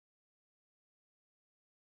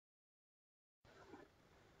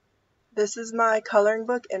This is my coloring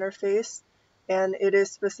book interface, and it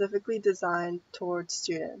is specifically designed towards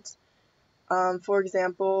students. For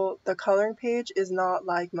example, the coloring page is not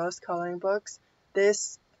like most coloring books.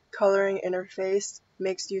 This coloring interface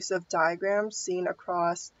makes use of diagrams seen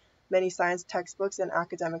across many science textbooks and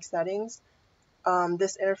academic settings.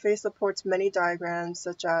 This interface supports many diagrams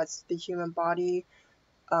such as the human body,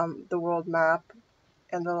 the world map,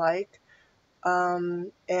 and the like.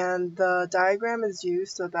 And the diagram is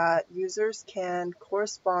used so that users can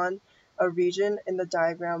correspond a region in the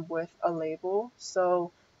diagram with a label.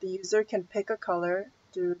 So the user can pick a color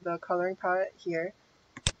through the coloring palette here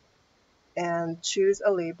and choose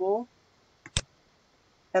a label.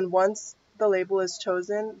 And once the label is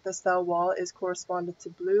chosen, the cell wall is corresponded to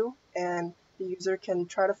blue, and the user can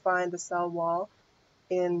try to find the cell wall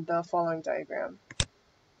in the following diagram.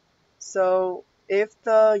 So if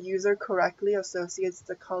the user correctly associates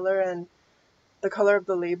the color of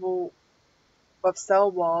the label of cell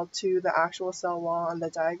wall to the actual cell wall on the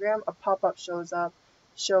diagram, a pop-up shows up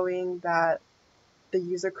showing that the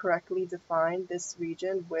user correctly defined this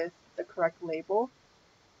region with the correct label.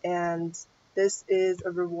 And this is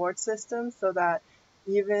a reward system so that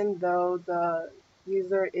even though the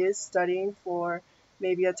user is studying for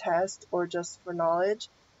maybe a test or just for knowledge,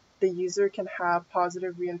 the user can have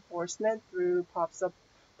positive reinforcement through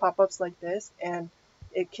pop-ups like this, and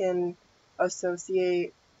it can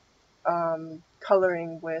associate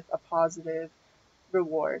coloring with a positive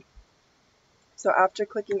reward. So after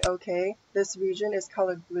clicking OK, this region is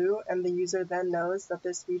colored blue, and the user then knows that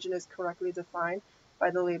this region is correctly defined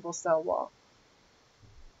by the label cell wall.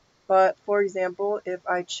 But for example, if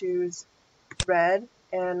I choose red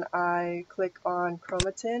and I click on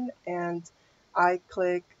chromatin and I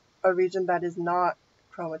click a region that is not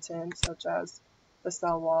chromatin, such as the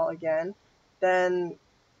cell wall again, then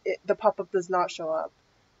the pop-up does not show up.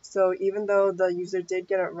 So even though the user did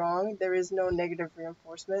get it wrong, there is no negative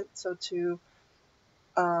reinforcement. So to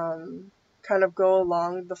kind of go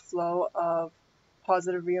along the flow of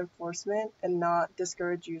positive reinforcement and not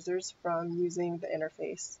discourage users from using the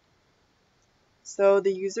interface. So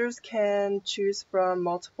the users can choose from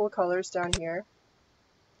multiple colors down here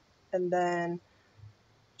and then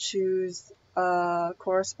choose a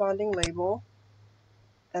corresponding label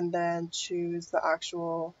and then choose the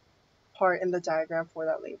actual part in the diagram for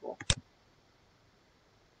that label.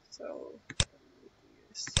 So,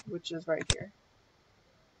 which is right here.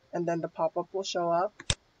 And then the pop-up will show up,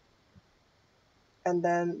 and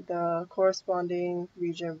then the corresponding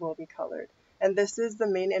region will be colored. And this is the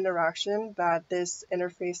main interaction that this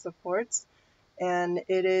interface supports, and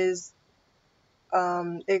it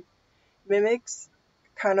mimics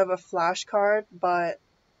kind of a flashcard, but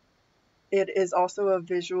it is also a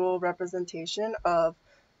visual representation of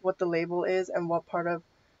what the label is and what part of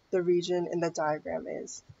the region in the diagram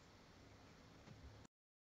is.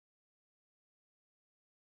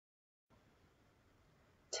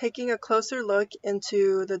 Taking a closer look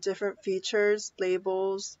into the different features,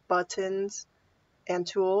 labels, buttons, and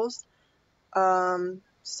tools.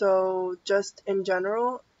 So just in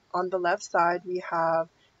general, on the left side, we have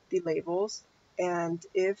the labels, and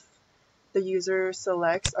if the user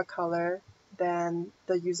selects a color, then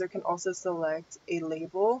the user can also select a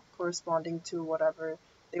label corresponding to whatever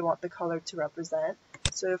they want the color to represent.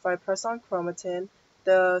 So if I press on chromatin,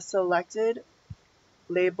 the selected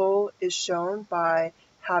label is shown by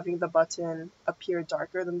having the button appear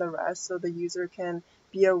darker than the rest, so the user can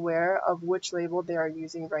be aware of which label they are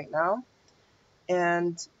using right now.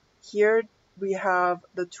 And here we have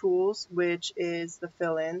the tools, which is the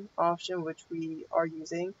fill-in option, which we are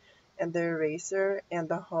using, and the eraser, and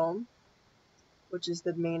the home, which is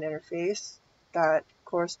the main interface that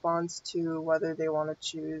corresponds to whether they want to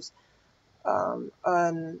choose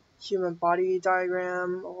a human body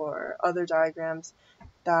diagram or other diagrams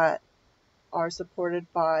that are supported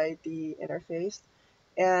by the interface.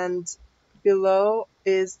 And below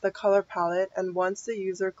is the color palette, and once the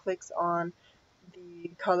user clicks on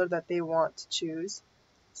the color that they want to choose,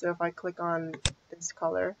 so if I click on this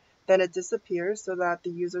color, then it disappears so that the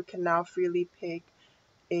user can now freely pick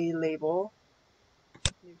a label,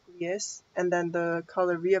 nucleus, and then the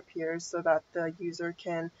color reappears so that the user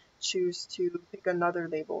can choose to pick another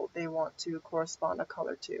label they want to correspond a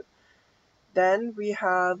color to. Then we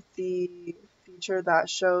have the feature that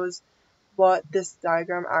shows what this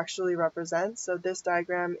diagram actually represents. So this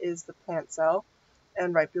diagram is the plant cell,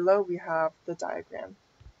 and right below we have the diagram.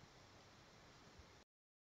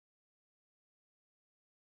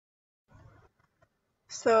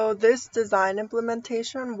 So this design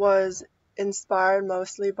implementation was inspired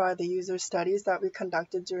mostly by the user studies that we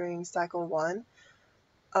conducted during Cycle 1.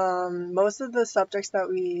 Most of the subjects that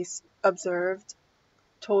we observed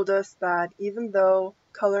told us that even though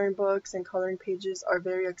coloring books and coloring pages are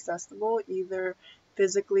very accessible, either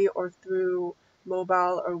physically or through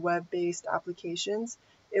mobile or web-based applications,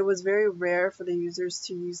 it was very rare for the users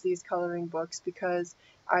to use these coloring books because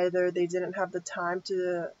either they didn't have the time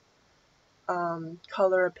to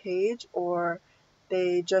color a page, or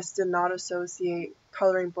they just did not associate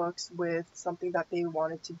coloring books with something that they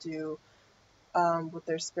wanted to do with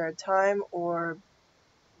their spare time, or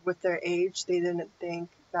with their age, they didn't think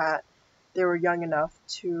that they were young enough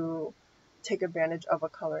to take advantage of a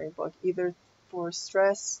coloring book, either for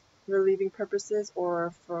stress relieving purposes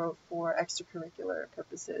or for extracurricular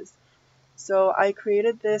purposes. So I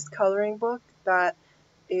created this coloring book that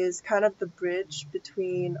is kind of the bridge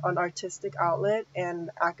between an artistic outlet and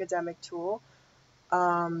academic tool.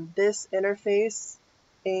 This interface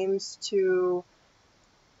aims to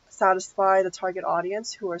satisfy the target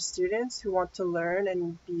audience, who are students who want to learn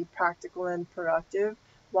and be practical and productive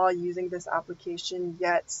while using this application,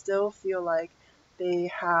 yet still feel like they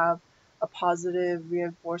have a positive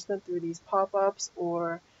reinforcement through these pop-ups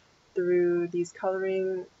or through these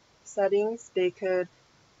coloring settings. They could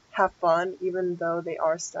have fun even though they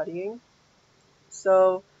are studying.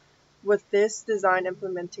 So with this design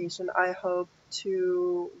implementation, I hope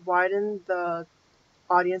to widen the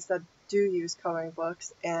audience that do use coloring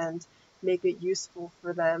books and make it useful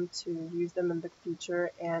for them to use them in the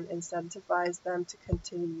future and incentivize them to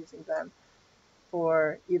continue using them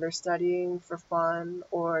for either studying for fun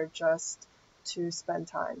or just to spend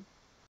time.